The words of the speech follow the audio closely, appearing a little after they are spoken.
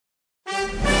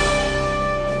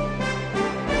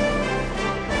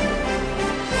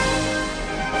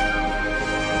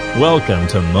Welcome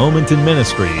to Moment in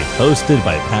Ministry, hosted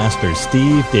by Pastor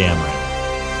Steve Dameron.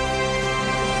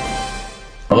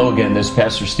 Hello again, this is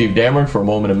Pastor Steve Dameron for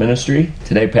Moment in Ministry.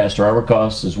 Today, Pastor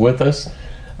Armacost is with us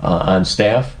on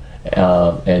staff,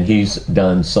 and he's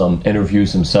done some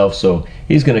interviews himself, so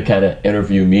he's going to kind of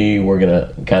interview me. We're going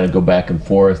to kind of go back and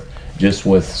forth just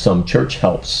with some church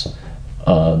helps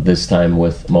this time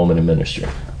with Moment in Ministry.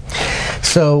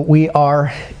 So we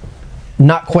are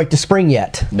not quite to spring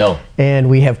yet. No. And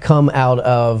we have come out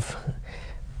of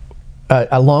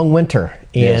a long winter.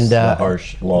 Yes, and a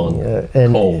harsh, long,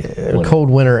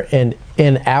 cold winter. And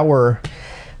in our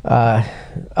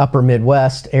upper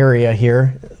Midwest area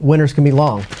here, winters can be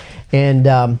long.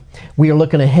 And we are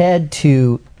looking ahead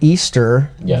to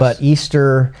Easter, yes. But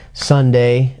Easter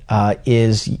Sunday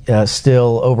is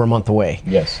still over a month away.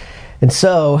 Yes. And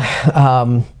so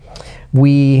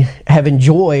we have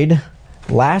enjoyed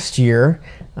last year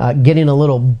getting a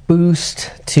little boost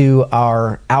to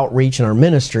our outreach and our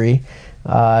ministry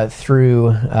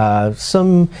through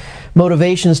some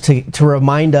motivations to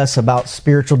remind us about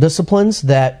spiritual disciplines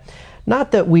that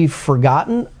not that we've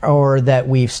forgotten or that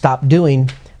we've stopped doing,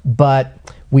 but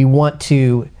we want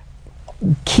to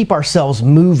keep ourselves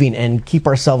moving and keep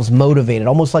ourselves motivated,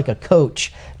 almost like a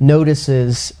coach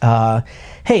notices,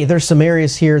 hey, there's some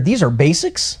areas here, these are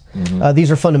basics,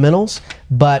 these are fundamentals,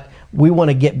 but we want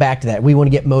to get back to that. We want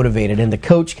to get motivated, and the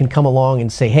coach can come along and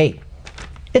say, hey,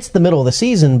 it's the middle of the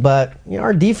season, but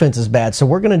our defense is bad, so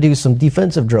we're going to do some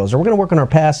defensive drills, or we're going to work on our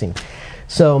passing.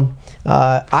 So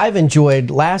I've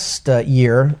enjoyed last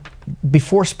year,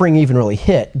 before spring even really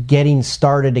hit, getting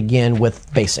started again with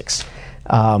basics.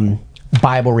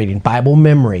 Bible reading, Bible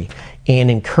memory, and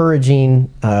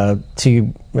encouraging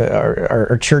to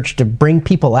our church to bring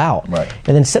people out. Right.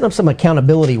 And then set up some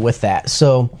accountability with that.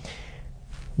 So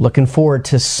looking forward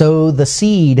to sow the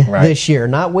seed this year.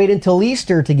 Not wait until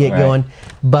Easter to get going,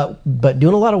 but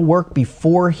doing a lot of work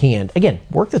beforehand. Again,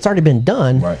 work that's already been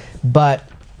done, but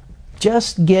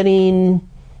just getting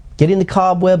the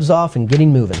cobwebs off and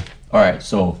getting moving. All right,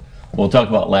 so we'll talk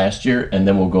about last year, and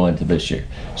then we'll go into this year.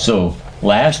 So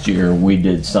last year we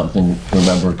did something,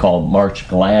 remember, called March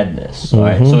Gladness. All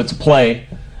right, so it's a play.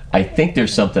 I think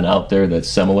there's something out there that's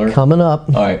similar. Coming up.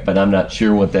 All right, but I'm not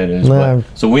sure what that is. No.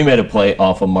 So we made a play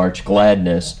off of March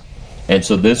Gladness, and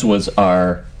so this was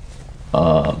our card.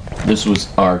 All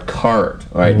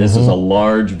right, this is a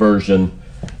large version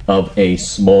of a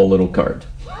small little card.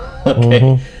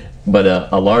 Okay,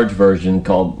 but a large version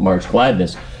called March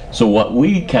Gladness. So what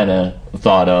we kind of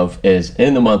thought of is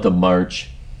in the month of March,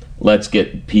 let's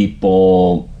get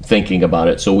people thinking about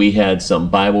it. So we had some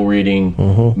Bible reading,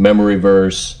 memory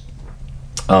verse,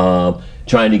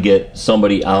 trying to get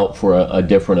somebody out for a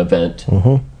different event.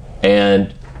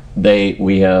 And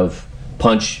we have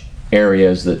punch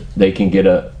areas that they can get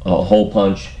a hole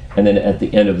punch, and then at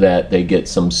the end of that they get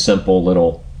some simple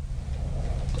little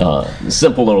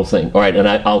thing. All right, and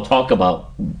I'll talk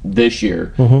about this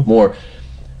year more.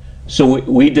 So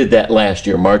we did that last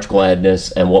year, March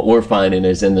Gladness, and what we're finding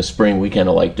is in the spring we kind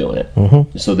of like doing it.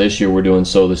 So this year we're doing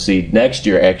Sow the Seed. Next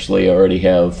year, actually, I already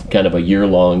have kind of a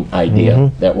year-long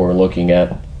idea that we're looking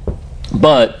at.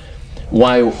 But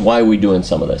why are we doing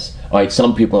some of this? All right,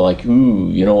 some people are like,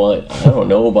 ooh, you know what, I don't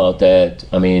know about that.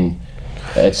 I mean,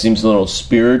 it seems a little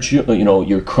spiritual. You know,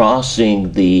 you're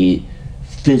crossing the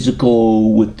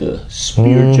physical with the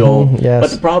spiritual. Yes. But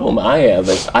the problem I have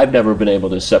is I've never been able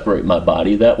to separate my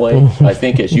body that way. I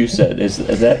think, as you said, is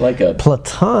that like a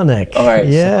Platonic? All right,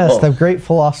 yes, the great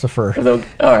philosopher.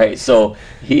 All right, so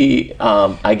he,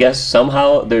 I guess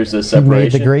somehow there's a separation. He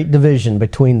made the great division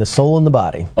between the soul and the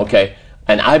body. Okay,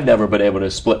 and I've never been able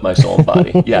to split my soul and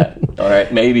body yet. All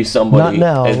right, maybe somebody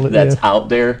that's out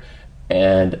there.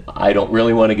 And I don't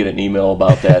really want to get an email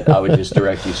about that. I would just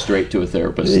direct you straight to a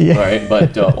therapist, all right?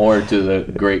 But or to the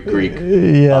great Greek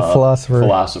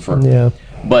philosopher. Yeah.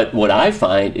 But what I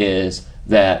find is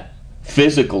that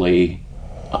physically,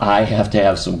 I have to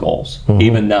have some goals.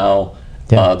 Even now,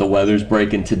 the weather's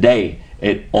breaking today.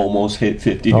 It almost hit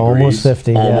 50 degrees. Almost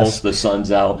 50, Almost, the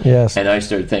sun's out. Yes. And I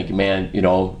started thinking, man,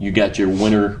 you got your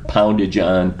winter poundage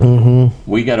on.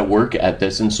 We got to work at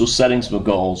this. And so setting some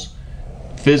goals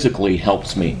physically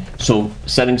helps me. So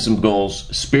setting some goals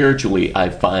spiritually,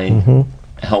 I find,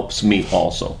 helps me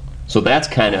also. So that's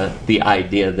kind of the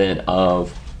idea then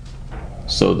of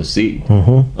Sow the Seed.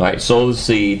 All right, Sow the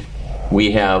Seed.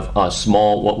 We have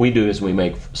what we do is we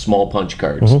make small punch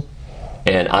cards.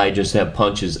 And I just have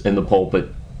punches in the pulpit.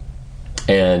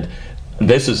 And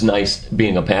this is nice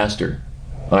being a pastor.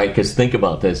 All right, because think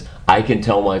about this. I can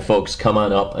tell my folks, come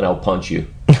on up and I'll punch you.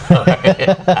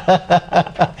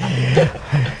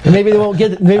 Maybe they won't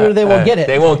get it. Maybe they won't get it.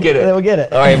 They won't get it. They won't get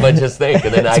it. All right, but just think,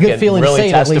 and then I can really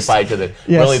testify to the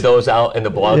really those out in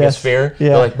the blogosphere.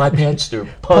 They're like, my pastor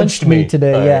punched me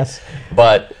today. All yes. Right.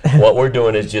 But what we're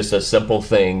doing is just a simple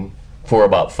thing for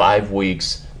about 5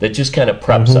 weeks that just kind of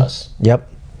preps us. Yep.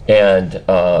 And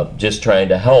just trying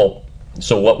to help.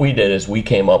 So what we did is we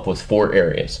came up with 4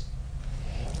 areas.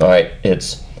 All right,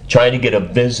 it's trying to get a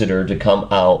visitor to come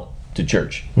out to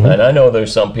church. And I know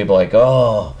there's some people like,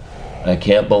 oh, I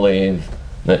can't believe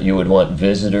that you would want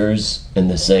visitors in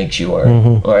the sanctuary.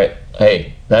 All right,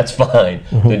 hey, that's fine.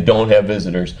 Then don't have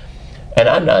visitors. And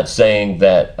I'm not saying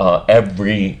that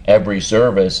every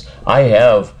service I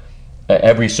have.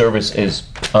 Every service is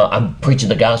I'm preaching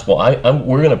the gospel.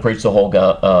 We're going to preach the whole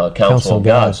counsel of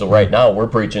God. So right now we're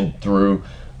preaching through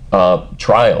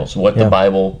trials, what the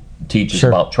Bible teaches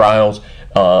about trials.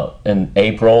 In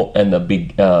April and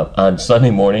on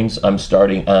Sunday mornings, I'm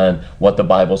starting on what the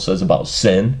Bible says about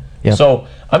sin. So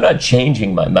I'm not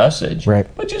changing my message,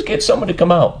 but just get someone to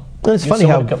come out. And it's funny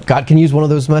how God can use one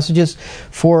of those messages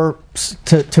for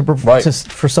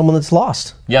someone that's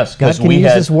lost. Yes, God can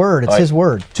use His word. It's His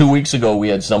word. 2 weeks ago, we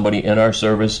had somebody in our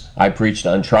service. I preached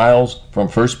on trials from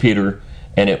 1 Peter,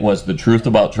 and it was the truth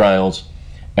about trials.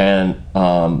 And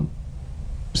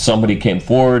somebody came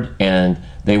forward, and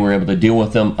they were able to deal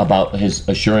with them about his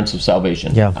assurance of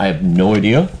salvation. I have no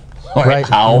idea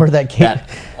how where that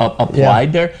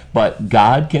applied there, but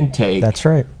God can take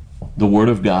the Word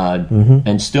of God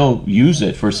and still use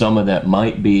it for someone that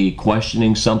might be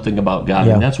questioning something about God.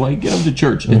 And that's why you get them to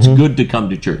church. It's good to come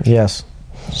to church. Yes.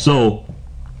 So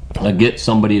get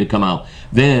somebody to come out.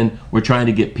 Then we're trying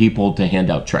to get people to hand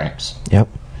out tracts. Yep.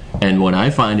 And what I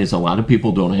find is a lot of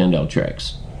people don't hand out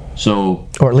tracts. So,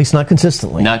 or at least not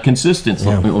consistently. Not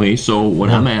consistently. So what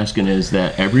I'm asking is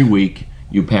that every week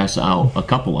you pass out a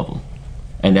couple of them.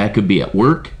 And that could be at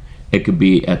work, it could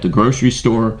be at the grocery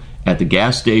store, at the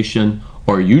gas station,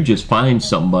 or you just find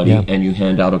somebody and you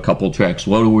hand out a couple tracts.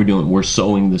 What are we doing? We're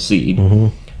sowing the seed.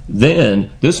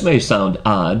 Then, this may sound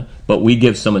odd, but we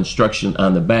give some instruction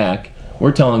on the back.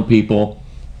 We're telling people,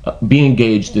 be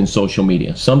engaged in social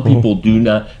media. Some people do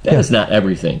not. That is not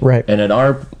everything. Right. And at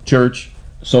our church,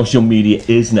 social media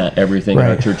is not everything.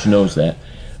 Our church knows that.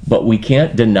 But we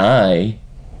can't deny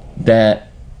that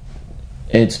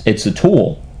it's a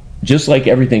tool, just like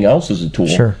everything else is a tool.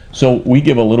 Sure. So we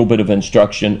give a little bit of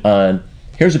instruction on,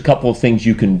 here's a couple of things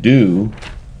you can do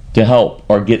to help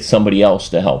or get somebody else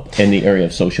to help in the area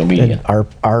of social media. And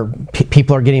our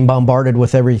people are getting bombarded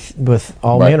with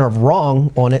all manner of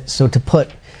wrong on it, so to put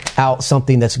out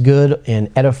something that's good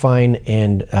and edifying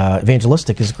and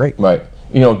evangelistic is great. Right.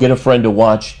 Get a friend to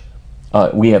watch.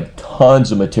 We have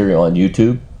tons of material on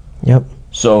YouTube. Yep.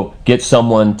 So get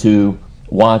someone to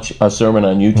watch a sermon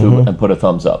on YouTube and put a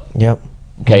thumbs up. Yep.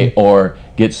 Okay, or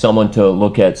get someone to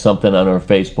look at something on our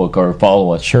Facebook or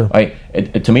follow us. Sure. Right?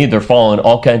 To me, they're following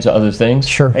all kinds of other things.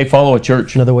 Sure. Hey, follow a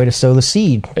church. Another way to sow the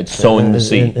seed. It's sowing the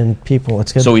seed. And people,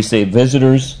 it's good. So we say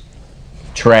visitors,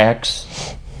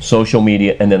 tracts, social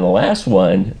media, and then the last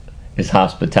one is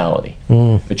hospitality.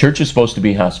 The church is supposed to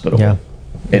be hospitable. Yeah.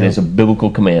 It is a biblical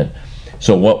command.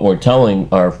 So what we're telling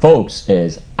our folks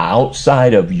is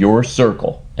outside of your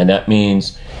circle, and that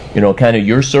means, kind of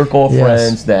your circle of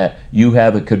friends that you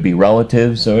have. It could be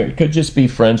relatives, or it could just be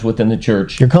friends within the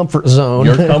church. Your comfort zone.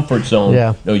 Your comfort zone.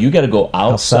 Yeah. No, you got to go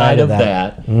outside of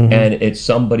that. And it's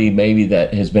somebody maybe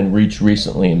that has been reached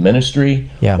recently in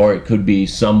ministry, or it could be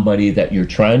somebody that you're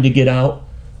trying to get out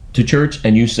to church,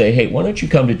 and you say, hey, why don't you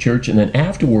come to church, and then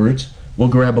afterwards we'll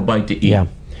grab a bite to eat.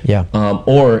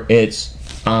 Or it's,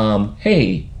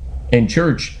 hey, in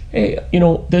church, hey,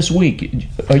 this week,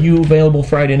 are you available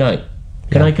Friday night?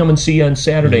 Can I come and see you on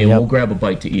Saturday and we'll grab a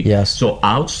bite to eat? Yes. So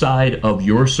outside of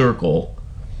your circle,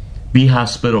 be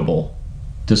hospitable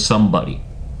to somebody.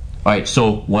 All right,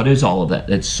 so what is all of that?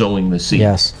 It's sowing the seed.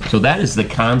 Yes. So that is the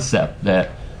concept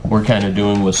that we're kind of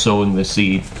doing with sowing the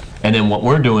seed. And then what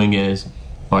we're doing is,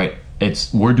 all right,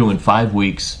 we're doing 5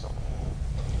 weeks.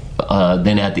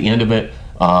 Then at the end of it,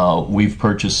 we've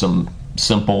purchased some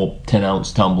simple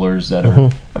 10-ounce tumblers that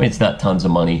are, it's not tons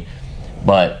of money,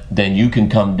 but then you can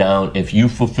come down, if you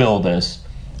fulfill this,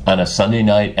 on a Sunday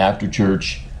night after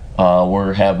church,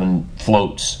 we're having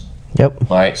floats.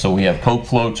 Yep. All right, so we have Coke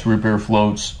floats, root beer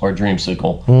floats, or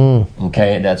Dreamsicle.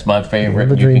 Okay, that's my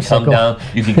favorite. You can come down,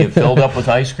 you can get filled up with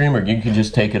ice cream, or you can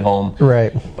just take it home.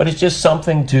 Right. But it's just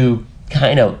something to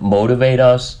kind of motivate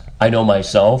us. I know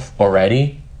myself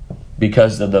already,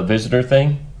 because of the visitor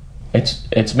thing,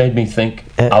 it's made me think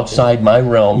outside my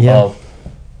realm of,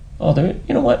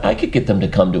 you know what, I could get them to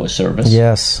come to a service.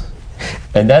 Yes.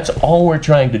 And that's all we're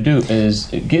trying to do, is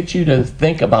get you to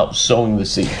think about sowing the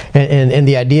seed. And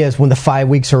the idea is when the 5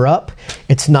 weeks are up,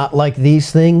 it's not like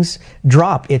these things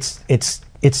drop. It's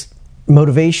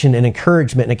motivation and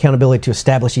encouragement and accountability to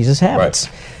establish Jesus habits.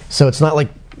 Right. So it's not like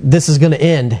this is going to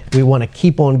end. We want to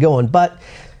keep on going. But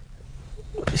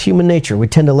it's human nature. We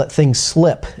tend to let things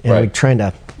slip, and we're trying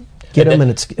to get them, and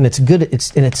it's good.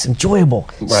 It's enjoyable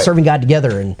serving God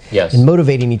together and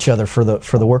motivating each other for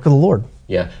the work of the Lord.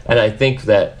 Yeah, and I think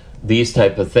that these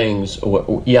type of things,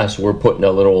 yes, we're putting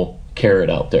a little carrot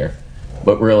out there,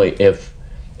 but really, if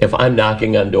I'm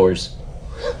knocking on doors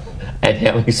and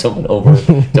having someone over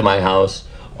to my house,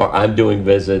 or I'm doing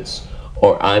visits,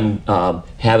 or I'm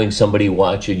having somebody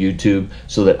watch a YouTube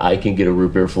so that I can get a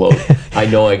root beer float, I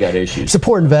know I got issues. It's a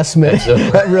poor investment. So,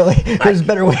 really, there's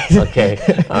better ways. Okay,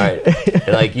 all right,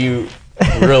 like you.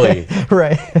 Really,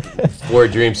 right? For a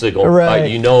dreamsicle, right?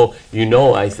 You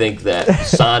know. I think that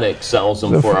Sonic sells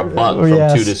them for $1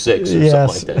 from 2 to 6 or something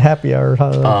like that. Happy hour.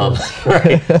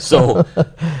 Right. So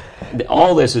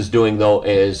all this is doing, though,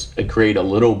 is create a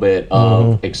little bit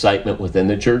of excitement within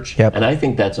the church, and I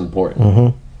think that's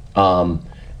important.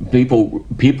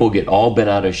 People get all bent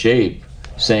out of shape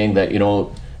saying that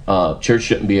church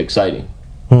shouldn't be exciting.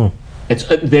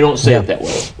 They don't say it that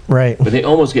way, right? But they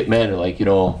almost get mad. Like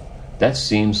that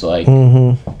seems like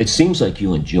it seems like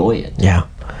you enjoy it. Yeah.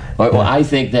 Well, I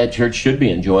think that church should be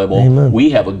enjoyable. Amen.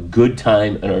 We have a good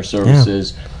time in our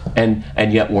services, and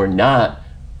yet we're not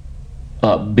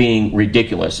being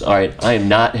ridiculous. All right, I am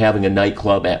not having a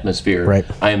nightclub atmosphere. Right.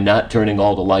 I am not turning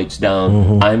all the lights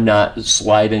down. I'm not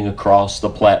sliding across the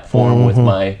platform with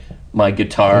my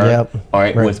guitar. Yep. All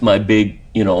right, with my big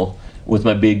with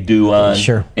my big do on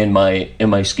in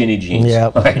my skinny jeans.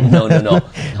 Yep. All right, no. All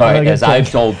right, as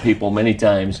I've told people many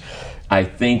times, I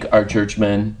think our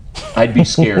churchmen, I'd be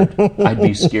scared. I'd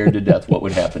be scared to death what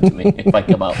would happen to me if I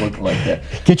come out looking like that.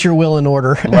 Get your will in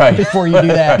order before you do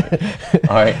that.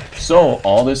 All right, so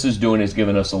all this is doing is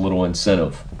giving us a little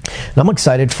incentive. And I'm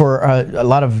excited for a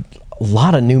lot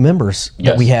of new members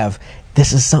that we have.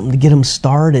 This is something to get them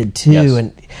started too,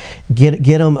 and get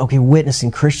them witnessing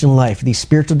Christian life, these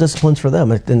spiritual disciplines for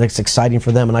them, and it's exciting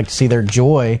for them. And I can see their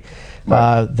joy.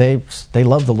 Right. They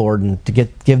love the Lord, and to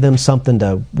give them something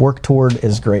to work toward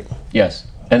is great. Yes,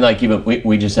 and like even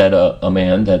we just had a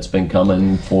man that's been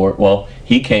coming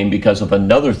he came because of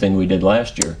another thing we did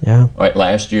last year. Yeah. All right,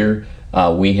 last year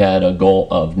we had a goal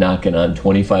of knocking on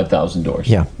 25,000 doors.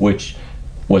 Yeah. Which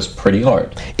was pretty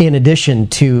hard. In addition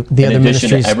to the other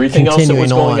ministries, everything else that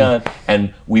was going on,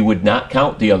 and we would not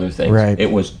count the other things. Right.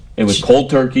 It was cold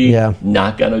turkey.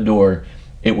 Knock on a door.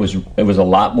 It was a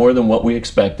lot more than what we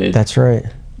expected. That's right.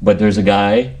 But there's a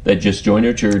guy that just joined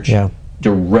our church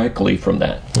directly from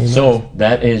that. Amen. So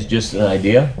that is just an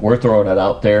idea. We're throwing it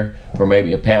out there for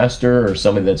maybe a pastor or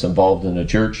somebody that's involved in the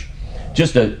church.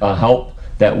 Just a help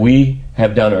that we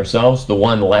have done ourselves. The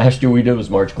one last year we did was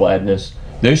March Gladness.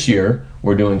 This year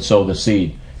we're doing Sow the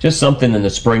Seed. Just something in the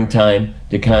springtime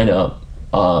to kind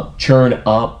of churn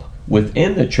up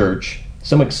within the church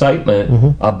some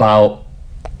excitement about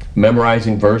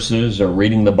memorizing verses or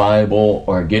reading the Bible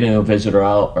or getting a visitor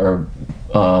out or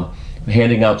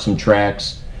handing out some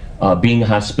tracts, being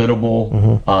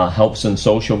hospitable, helps in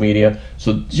social media.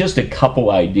 So just a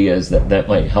couple ideas that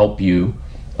might help you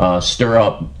stir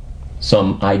up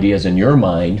some ideas in your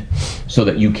mind so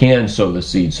that you can sow the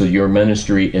seed, so your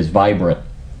ministry is vibrant.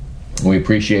 We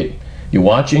appreciate you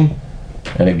watching,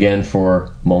 and again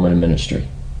for Moment in Ministry.